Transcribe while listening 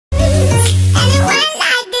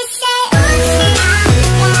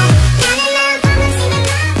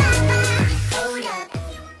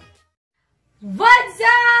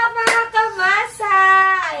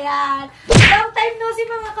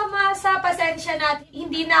pasensya na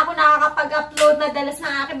hindi na ako nakakapag-upload madalas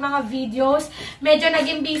ng aking mga videos. Medyo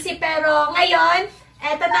naging busy pero ngayon,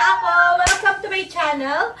 eto na ako. Welcome to my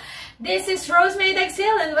channel. This is Rosemary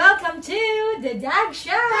Dagsil and welcome to The Dag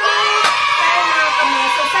Show! Kaya mga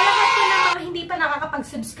kamasa, sa lahat po ng mga hindi pa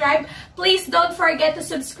nakakapag-subscribe, please don't forget to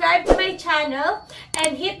subscribe to my channel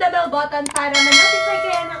and hit the bell button para ma-notify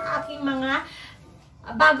kayo ng aking mga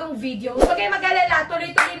bagong video. Huwag kayo mag-alala,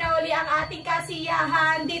 tuloy-tuloy na uli ang ating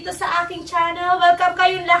kasiyahan dito sa aking channel. Welcome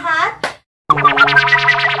kayong lahat!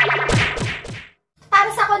 Para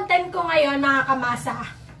sa content ko ngayon, mga kamasa,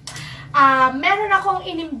 meron akong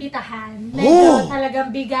inimbitahan. Medyo talagang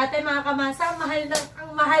bigat mga kamasa.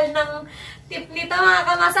 Ang mahal ng tip nito, mga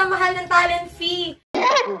kamasa. Mahal ng talent fee.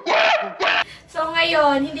 So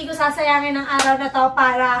ngayon, hindi ko sasayangin ang araw na to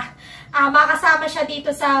para makasama siya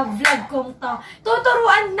dito sa vlog kong to.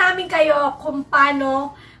 Tuturuan namin kayo kung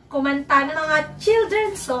paano kumanta ng mga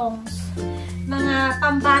children's songs. Mga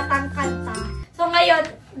pambatang kanta. So ngayon,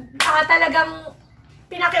 talagang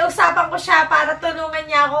pinakiusapan ko siya para tulungan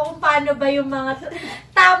niya ako kung paano ba yung mga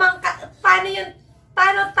tamang,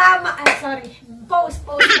 paano tama, post.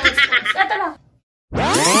 Ito lang.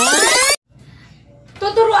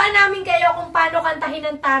 Tuturuan namin kayo kung paano kantahin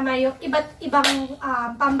ng tama yung iba't ibang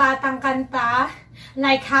pambatang kanta.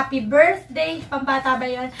 Like Happy Birthday, pambata ba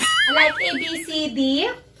yun? Like ABCD,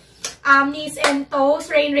 Knees and Toes,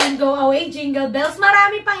 Rain, Rain, Go Away, Jingle Bells.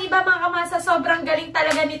 Marami pang iba mga kamasa. Sobrang galing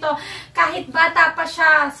talaga nito. Kahit bata pa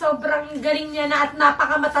siya, sobrang galing niya na at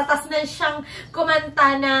napakamatatas na siyang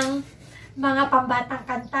kumanta ng mga pambatang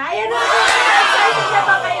kanta. Ayan o! Excited na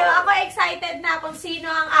ba kayo? Ako excited na kung sino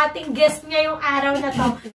ang ating guest ngayong araw na to.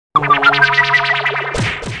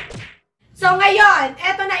 So ngayon,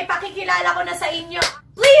 eto na, ipakikilala ko na sa inyo.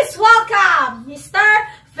 Please welcome Mr.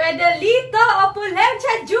 Fidelito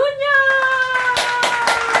Opulencia Jr.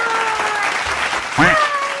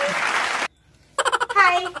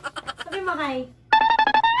 Hi! Sabi mo hi.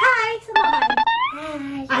 Hi! Sabi mo hi.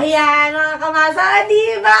 Hi! Ayan, mga kamasa.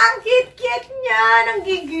 Diba? Ang cute-cute niya.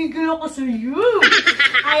 Nanggigigil ako sa iyo.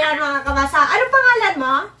 Ayan, mga kamasa. Anong pangalan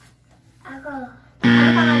mo? Ako.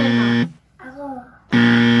 Anong pangalan mo? Ako.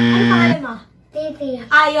 Anong pangalan mo? Fifi.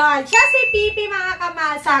 Ayun, siya si Fifi, mga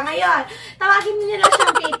kamasa. Ngayon, tawagin niyo lang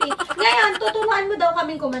siyang Fifi. Ngayon, tuturuan mo daw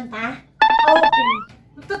kaming kumanta? Okay.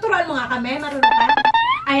 Tuturuan mo nga kami? Marunong ka?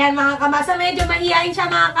 Ayan, mga kamasa. Medyo mahihain siya,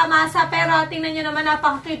 mga kamasa. Pero tingnan niyo naman,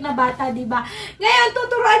 napaka-cute na bata, diba? Ngayon,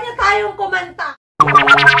 tuturuan niya tayong kumanta.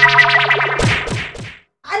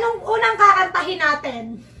 Anong unang kakantahin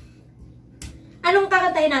natin? Anong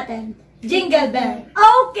kakantahin natin? Jingle Bell.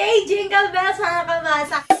 Okay, Jingle Bells, mga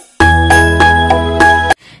kamasa.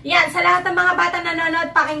 Yan, sa lahat ng mga bata nanonood,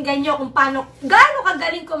 pakinggan nyo kung gaano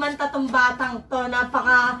kagaling kumanta tong batang to.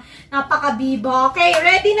 Napaka-bibo. Okay,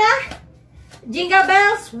 ready na? Jingle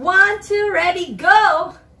bells, 1, 2, ready,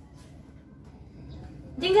 go!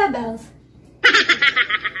 Jingle bells.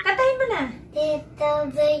 Kantahin mo na. Tito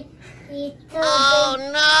Bay, Tito Bay. Oh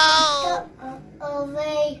no! Tito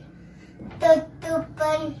Bay,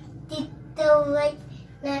 tutupan, Tito Bay,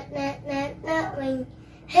 na,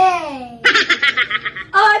 hey!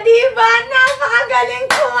 Oh, diba? Napakagaling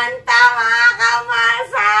kumanta, mga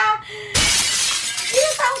kamasa!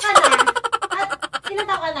 Ilang taon ka na? Ilang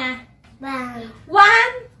taon ka na? Bang.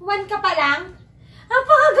 1 ka pa lang?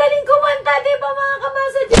 Napakagaling kumanta, diba, mga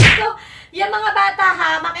kamasa? Dito, yung mga bata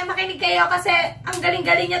ha, makinig kayo kasi ang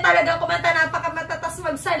galing-galing niya talaga kumanta, napakamatatas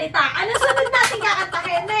magsalita. Ano sunod natin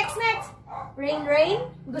kakantahin? Next! Rain, Rain?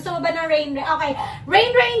 Gusto mo ba ng Rain, Rain? Okay.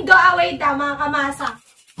 Rain, Rain, Go Away daw, mga kamasa.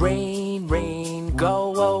 Rain, rain,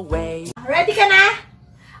 go away. Ready ka na?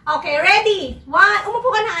 Okay, ready? 1, umupo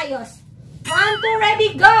ka na ayos. 1, 2,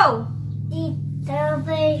 ready, go! Tito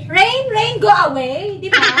Bay. Rain, rain, go away. Di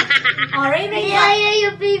ba? Oh, rain, rain, go.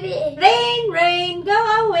 Yung baby. Rain, rain, go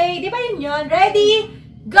away. Di ba yun? Ready,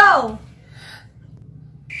 go!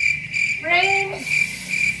 Rain.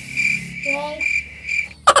 Rain.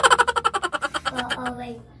 Go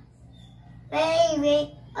away. Rain,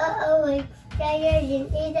 go away. Kaya yun,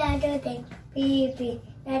 idadating. Fifi.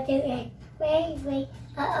 Natin Rain,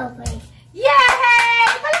 go away. Yay!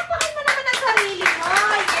 Palakpakan mo naman ang sarili mo.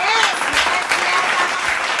 Yes!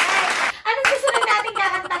 Anong gusto na natin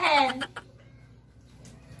kakantahin?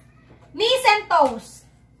 Knees and toes.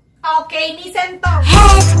 Okay, knees and toes.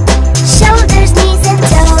 Head, shoulders, knees and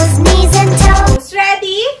toes, knees and toes.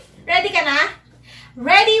 Ready? Ready ka na?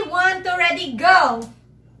 Ready, 1, 2, ready, go!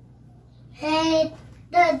 Head,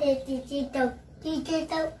 tito,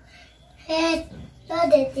 head,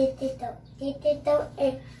 tito,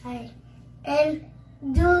 and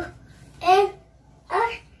do, and,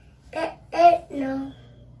 no.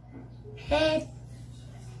 Head.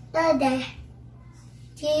 Tode.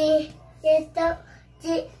 Ito.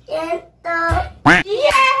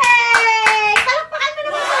 Yay! Palakpakan mo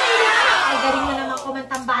naman sarili mo. Ay, galing mo naman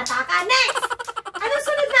kumantang bata ka. Next! Anong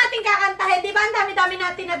sunod natin kakantahin? Di ba ang dami-dami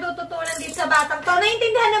natin natututunan dito sa batang to?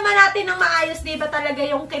 Naintindihan naman natin ng maayos, di ba talaga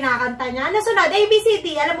yung kinakanta niya? Ano sunod? A, B, C,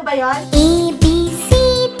 D. Alam mo ba yon? A, B, C,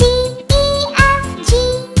 D, E, F, G.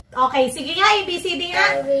 Okay, sige nga. A, B, C, D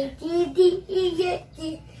nga. A, B, C, D, E, F,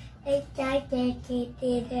 G. H, I, J,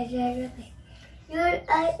 K, L, M, N, O, P, Q,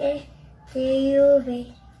 R, S, T, U, V.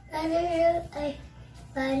 I,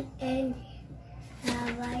 1, N,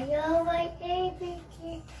 Y, A, B,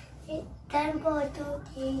 C, then go to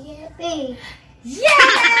T, B.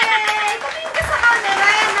 Yay! Tumingin ka sa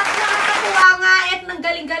camera. Nakakatuwa nga at nang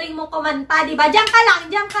galing-galing mo kumanta, di ba? Diyan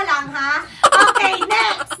ka lang, ha? Okay,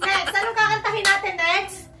 next. Anong kakantahin natin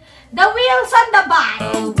next? The wheels on the bus.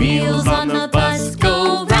 The wheels on the bus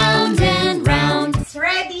go round and round.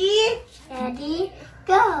 Ready? Ready,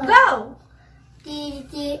 go. Go!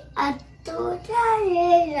 Titi atu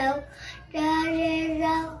dareraw,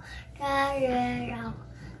 dareraw, dareraw.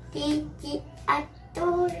 Titi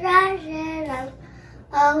atu dareraw,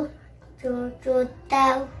 oh,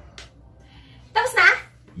 tututaw. Tapos na?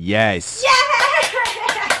 Yes. Yeah!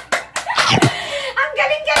 Ang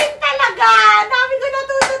galing-galing talaga! Dami ko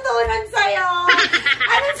natututunan sa'yo.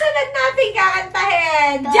 Anong sunod natin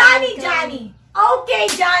kakantahin? Johnny. Okay,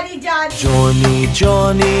 Johnny.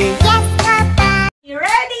 Johnny. Yes, Papa. You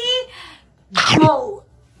ready? Go!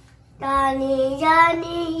 Johnny,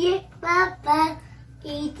 yes, Papa.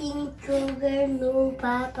 Eating sugar, no,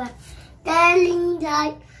 Papa. Telling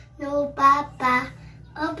lies, no, Papa.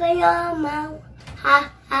 Open your mouth, ha,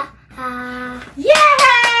 ha, ha. Yay!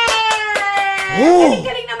 Oh!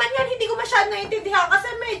 Galing naman yan. Hindi ko masyado naiintindihan kasi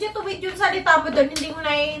medyo tuwid yung salita mo doon. Hindi ko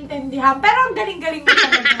naiintindihan. Pero ang galing-galing mo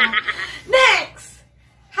talaga. Next!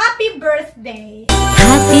 Happy birthday!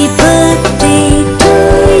 Happy birthday to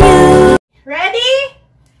you. Ready?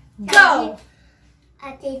 Go!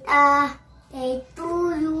 Atita, day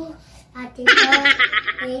to you. Atita,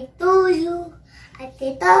 day to you.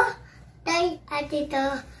 Atita, day,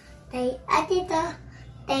 atita, day, atita,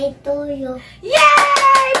 day to you.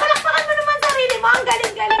 Yay! Palakpakan mo naman sarili mo. Ang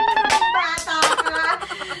galing-galing mo naman bata ka.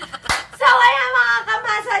 So, ayan mga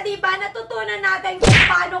kamasa, diba? Natutunan natin kung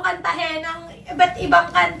paano kantahin ang iba't ibang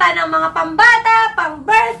kanta ng mga pambata, pang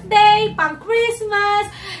birthday, pang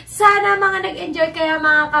Christmas. Sana mga nag-enjoy kaya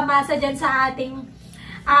mga kamasa dyan sa ating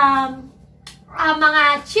mga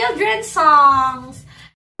children's songs.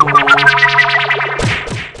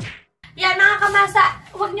 Yan mga kamasa,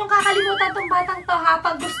 huwag niyong kakalimutan tong batang to ha.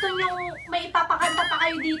 Pag gusto niyong may ipapakanta pa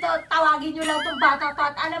kayo dito, tawagin niyo lang tong batang to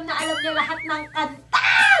at alam na alam niya lahat ng kanta.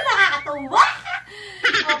 Nakakatuwa!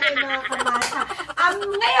 Okay mga kamasa.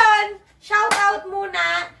 Ngayon, shout out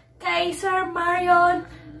muna kay Sir Marion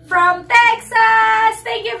from Texas.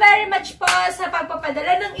 Thank you very much po sa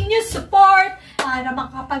pagpapadala ng inyong support para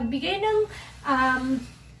makapagbigay ng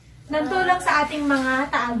tulong sa ating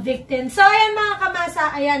mga victims. So, ayan mga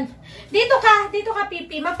kamasa, ayan. Dito ka,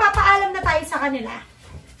 Pipi. Magpapaalam na tayo sa kanila.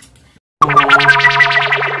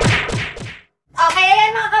 Okay,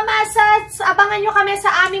 ayan mga kamasa. Abangan nyo kami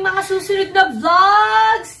sa aming mga susunod na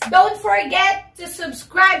vlogs. Don't forget to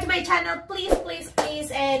subscribe to my channel. Please.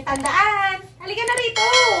 And tandaan. Halika na rito.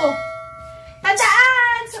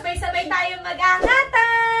 Tandaan. Sabay-sabay tayong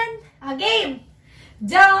mag-angatan. Game.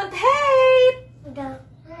 Don't hate.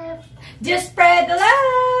 Just spread the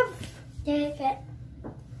love.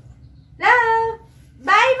 Love.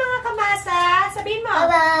 Bye mga kamasa. Sabihin mo.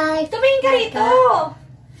 Bye-bye. Tumingin ka rito.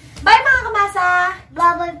 Bye mga kamasa.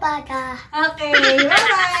 Bye-bye, Pata. Okay.